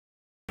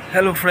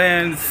Hello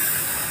friends,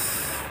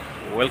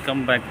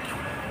 welcome back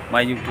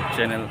my YouTube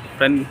channel.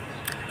 Friend,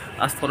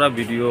 आज थोड़ा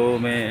वीडियो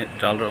में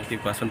डाल रहा हूँ कि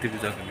बसंती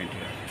पूजा का वीडियो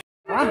है।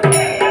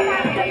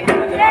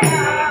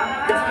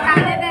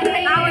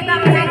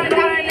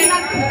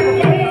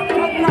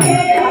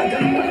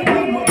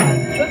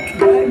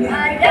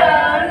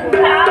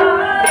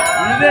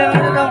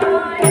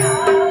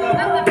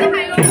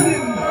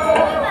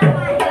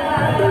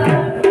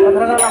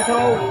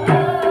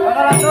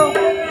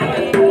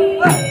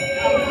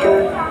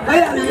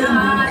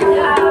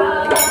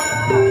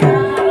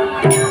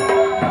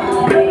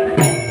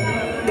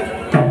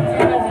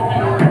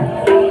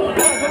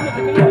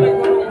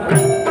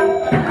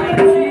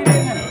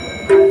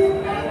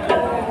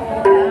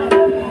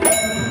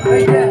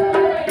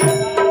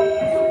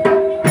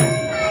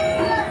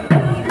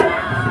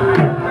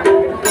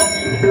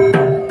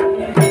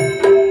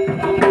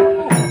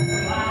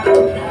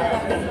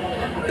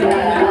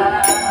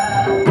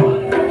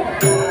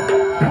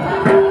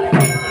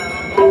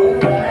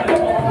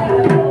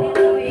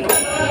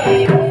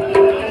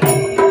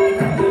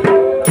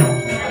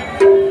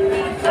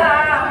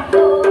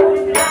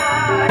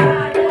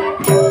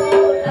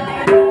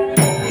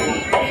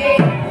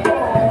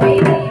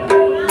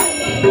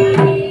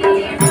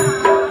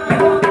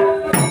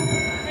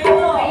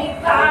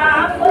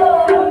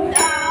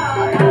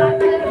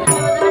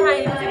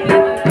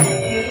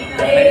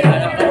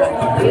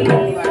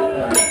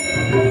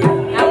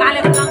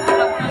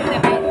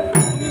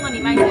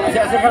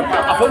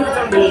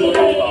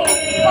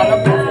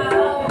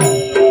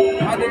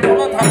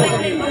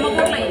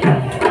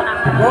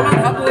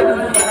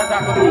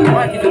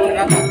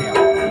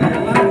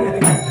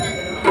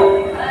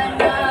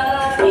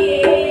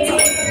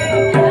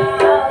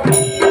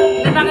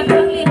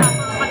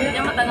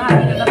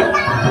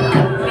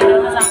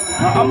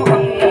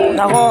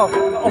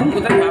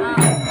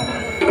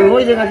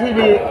 Nuôi gì ngasih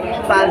di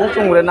tanah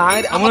sumber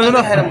nang amun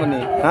lu heran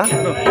bani, ha?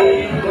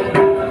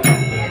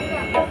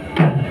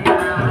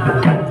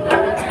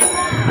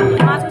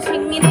 Masuk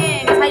sini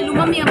nih, saya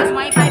lumam yang masuk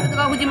mai pai betul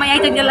kau hujan mai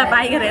aja jalan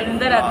pai kerja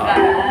lundar ada.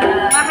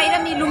 Mahai dah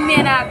mi lum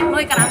nih nak,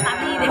 noi kerang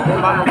tadi deh.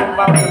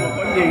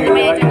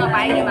 Mai aja nggak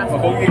pai deh masuk.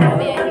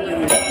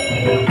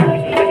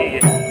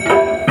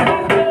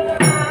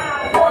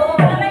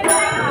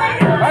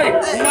 Hai,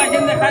 rumah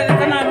jenderal kaya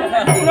kenal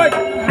muka.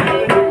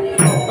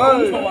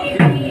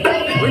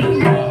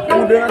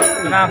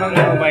 Kenapa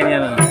nggak mobilnya?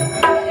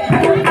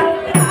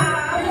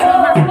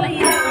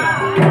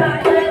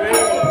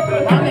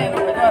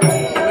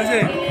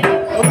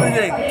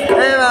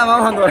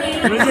 Mau hantar.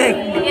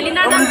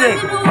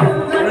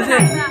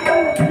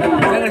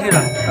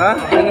 Hah?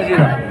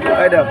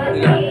 Ada.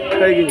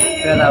 Kayak gini.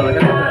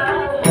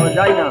 Oh,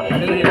 China.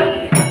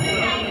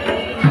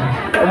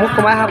 Kamu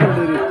kemana hapun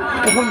dulu?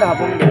 Bukan dah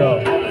hapun dulu.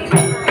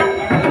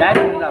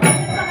 Jadi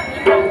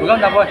bukan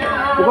dah boy.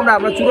 Bukan dah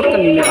pernah curut kan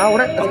ini. Ah,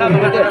 orang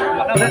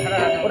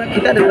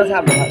kita ada rasa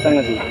apa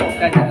sangat sih?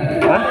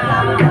 Hah?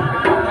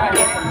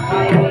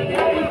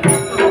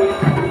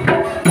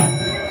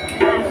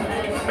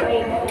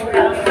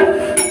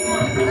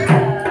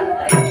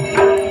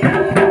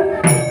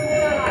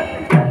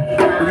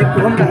 Jadi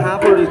bukan dah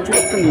apa di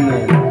curut kan ini?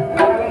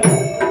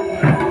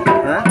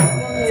 Hah?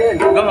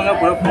 Bukan mengapa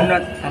pura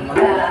punat.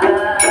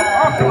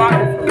 Oh,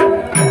 kemana?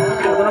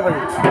 Betul apa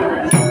sih?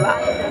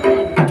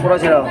 Pura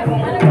cerah.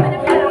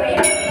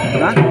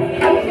 Hah?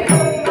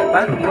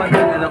 Hah?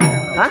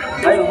 Hah?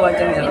 Ayo gua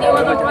cari sana.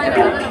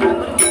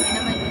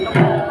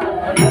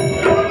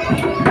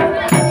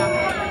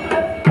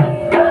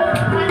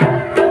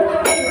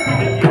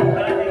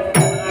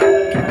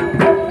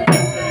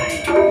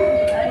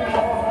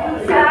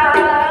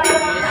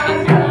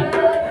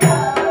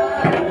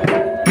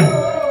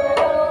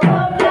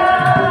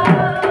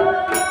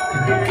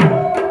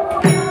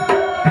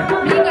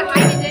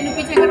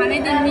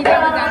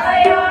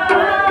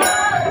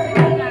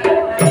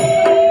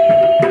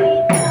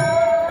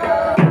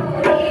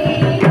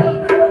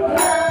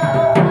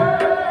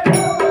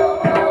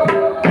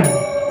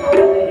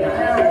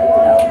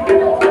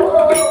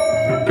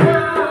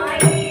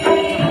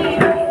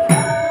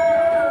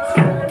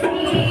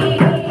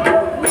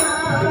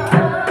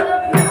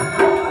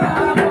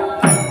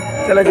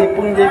 Kalau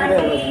jipung je kita.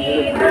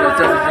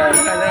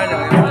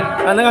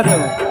 Anak aja.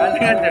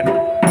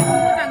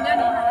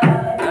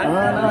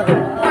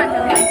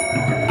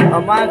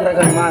 Amma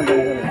gerakan mana?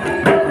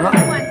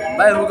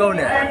 Baik bukan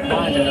ni.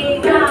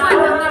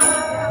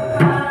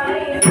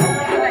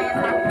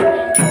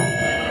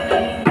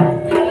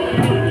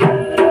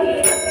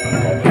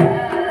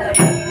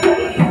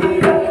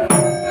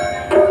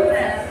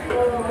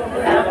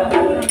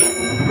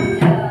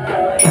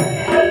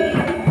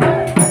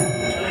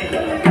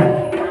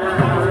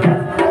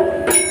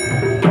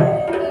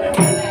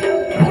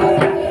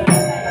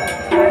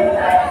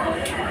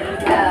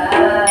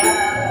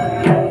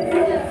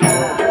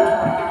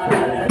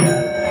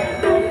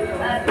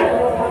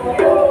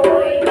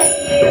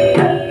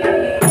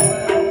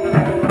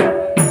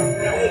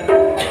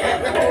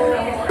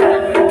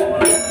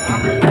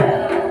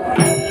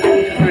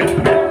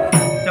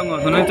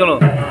 सुनो चलो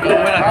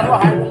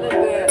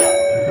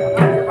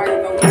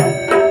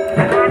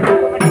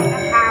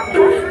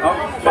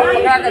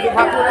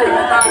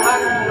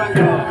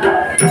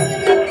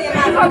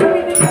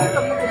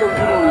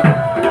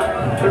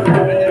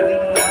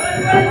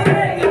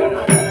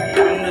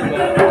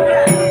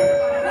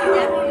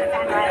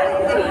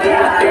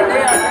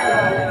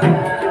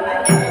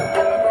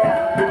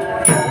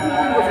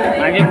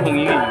आगे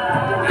घूमी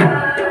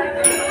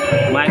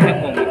माइक से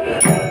घूमी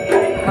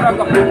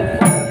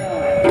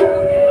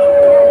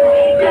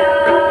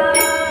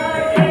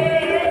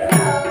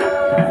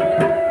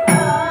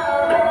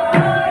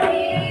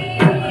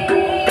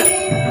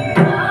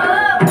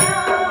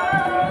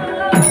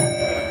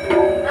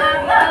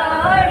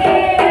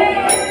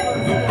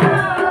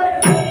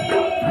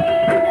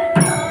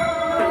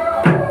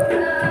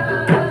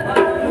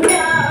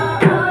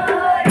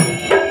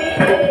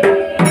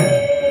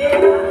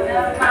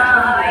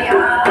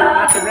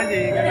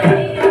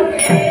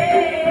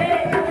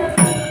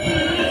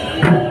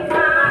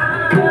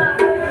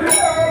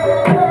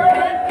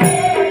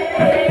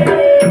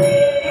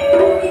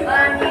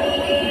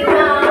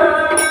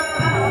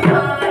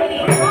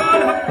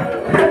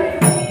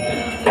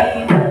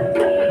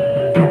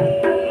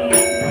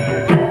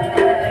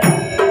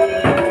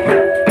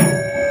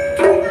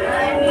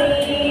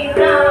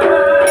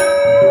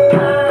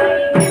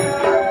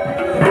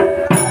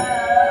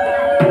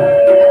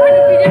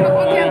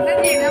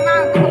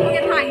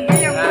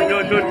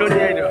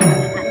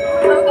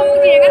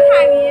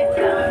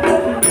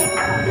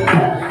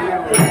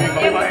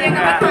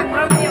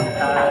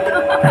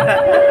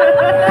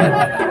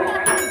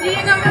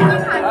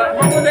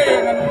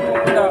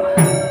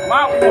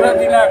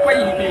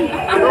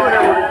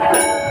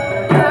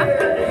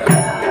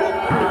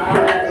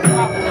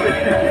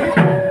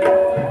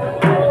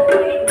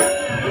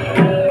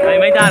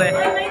mấy cha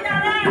này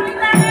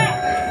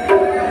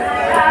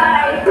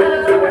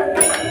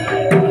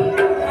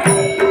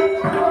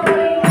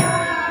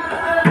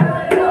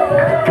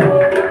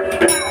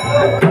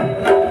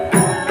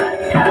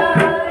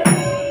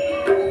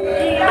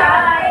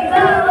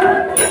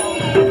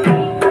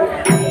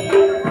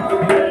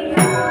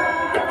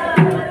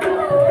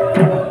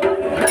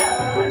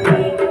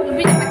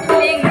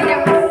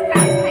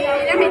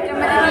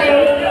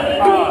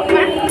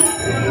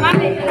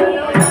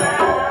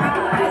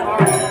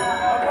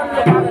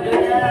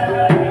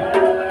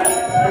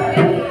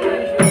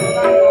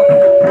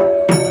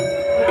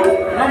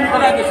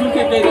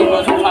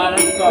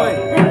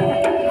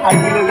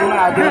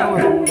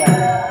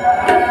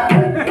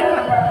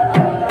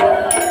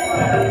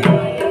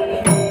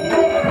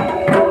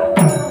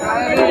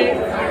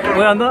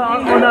Oi,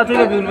 anda tu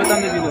lebih betul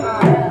lebih tu.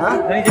 Hah?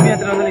 Dari jam yang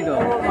terang itu.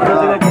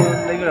 Anda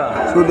lagi berapa?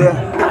 Sudah.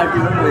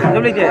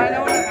 Jam lagi.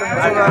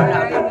 Sudah.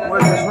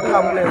 Sudah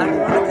kamu lagi.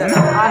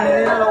 Ah, ni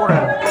lah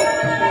orang.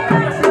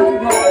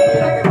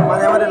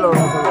 Mana mana lo?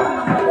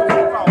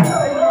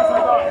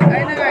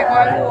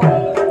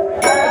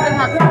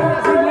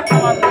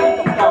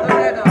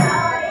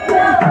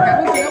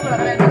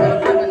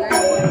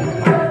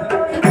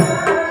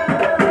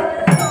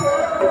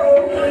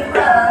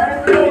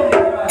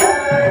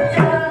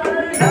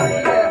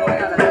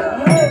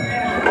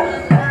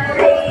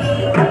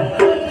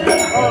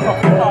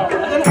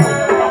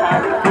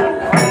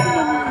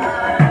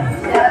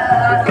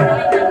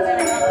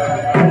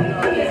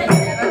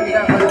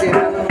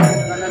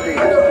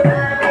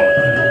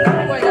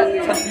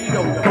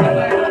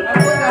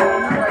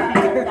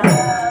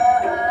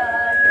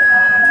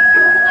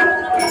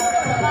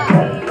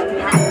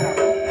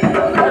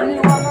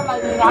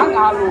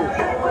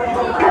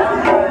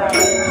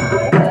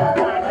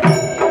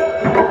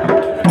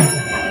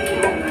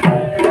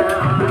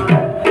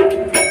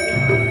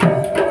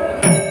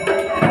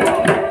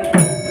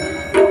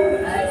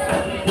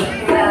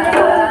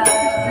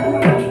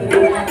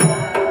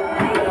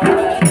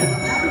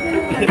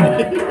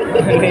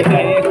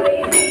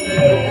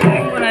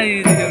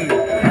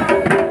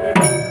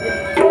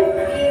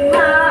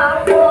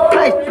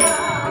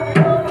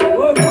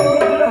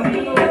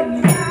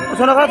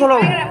 Sana kah tolong?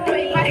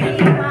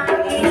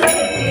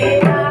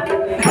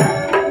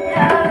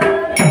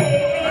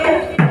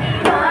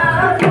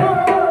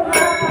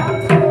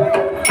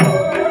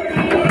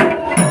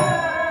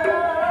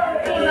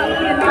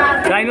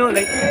 Kaino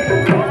like.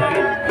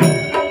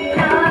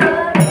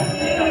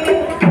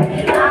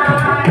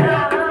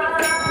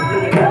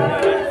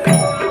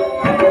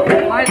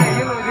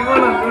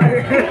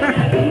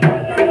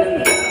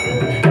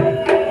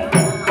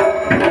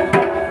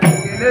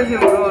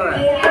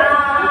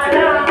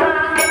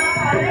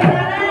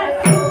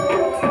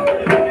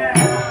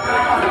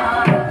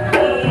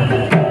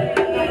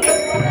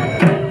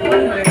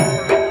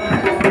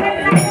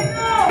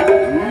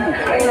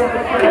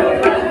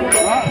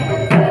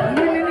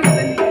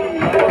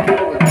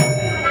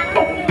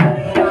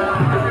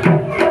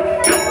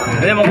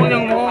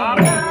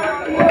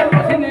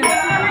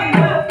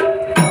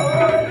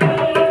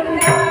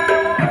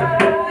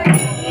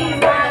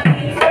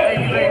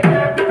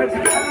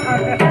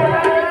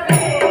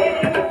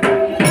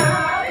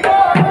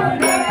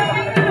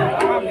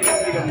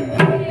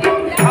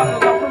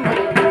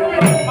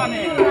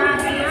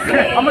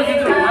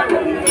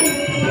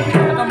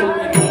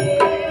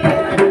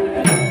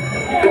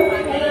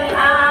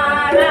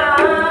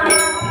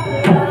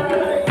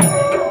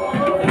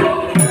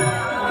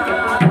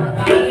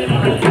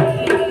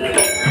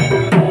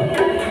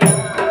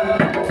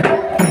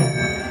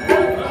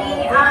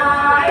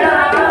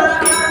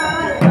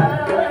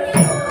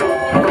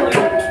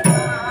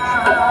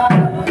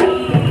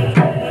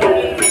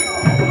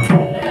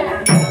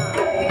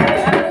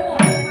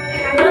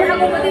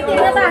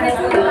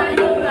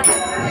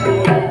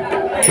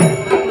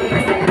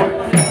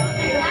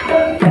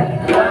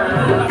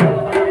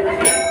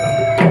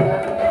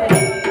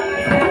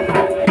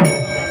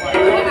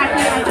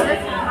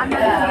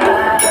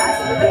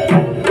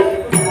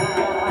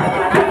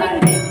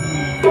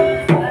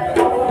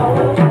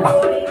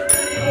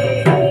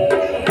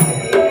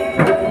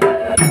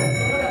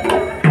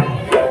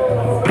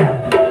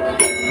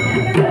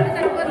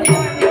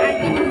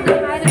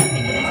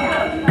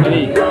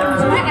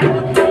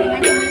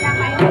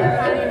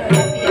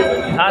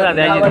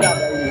 अंदर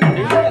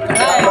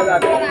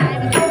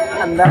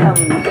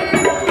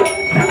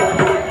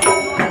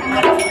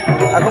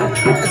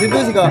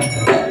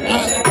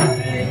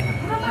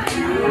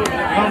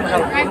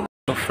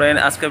तो फ्रेंड,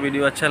 आज का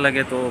वीडियो अच्छा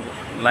लगे तो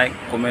like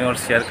comment और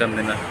शेयर कर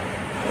देना,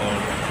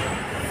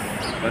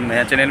 और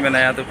नया चैनल में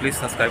नया तो प्लीज़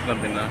सब्सक्राइब कर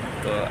देना।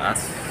 तो आज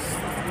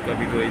का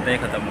वीडियो इतना ही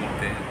ख़त्म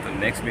करते हैं, तो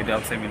नेक्स्ट वीडियो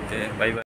आपसे मिलते हैं। Bye bye.